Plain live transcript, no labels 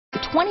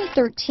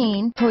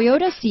2013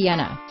 Toyota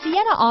Sienna.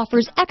 Sienna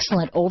offers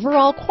excellent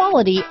overall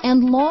quality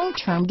and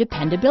long-term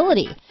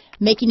dependability,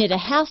 making it a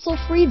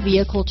hassle-free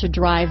vehicle to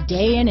drive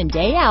day in and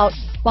day out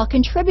while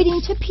contributing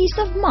to peace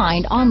of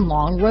mind on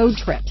long road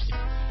trips.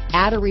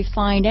 Add a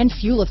refined and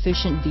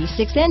fuel-efficient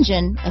V6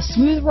 engine, a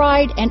smooth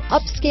ride, and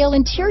upscale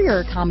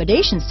interior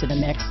accommodations to the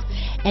mix,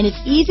 and it's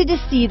easy to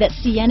see that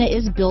Sienna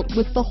is built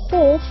with the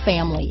whole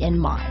family in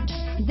mind.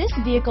 This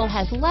vehicle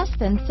has less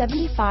than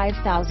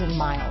 75,000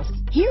 miles.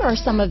 Here are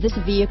some of this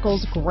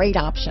vehicle's great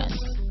options: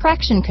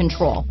 traction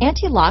control,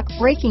 anti-lock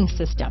braking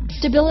system,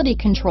 stability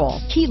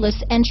control,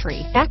 keyless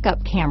entry, backup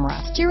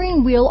camera,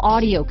 steering wheel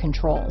audio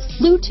controls,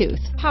 Bluetooth,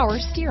 power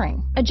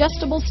steering,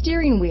 adjustable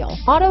steering wheel,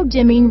 auto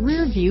dimming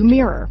rear view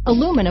mirror,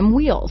 aluminum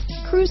wheels,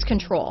 cruise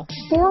control,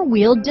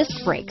 four-wheel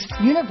disc brakes,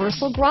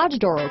 universal garage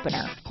door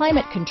opener,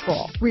 climate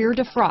control, rear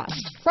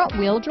defrost, front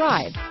wheel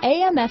drive,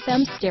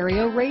 AM/FM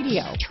stereo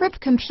radio, trip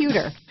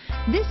computer.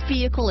 This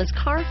vehicle is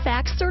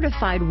CARFAX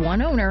certified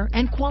one owner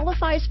and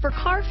qualifies for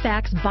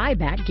CARFAX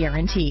buyback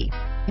guarantee.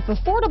 If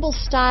affordable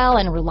style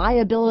and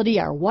reliability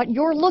are what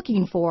you're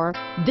looking for,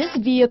 this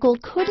vehicle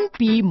couldn't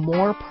be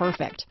more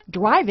perfect.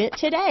 Drive it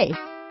today.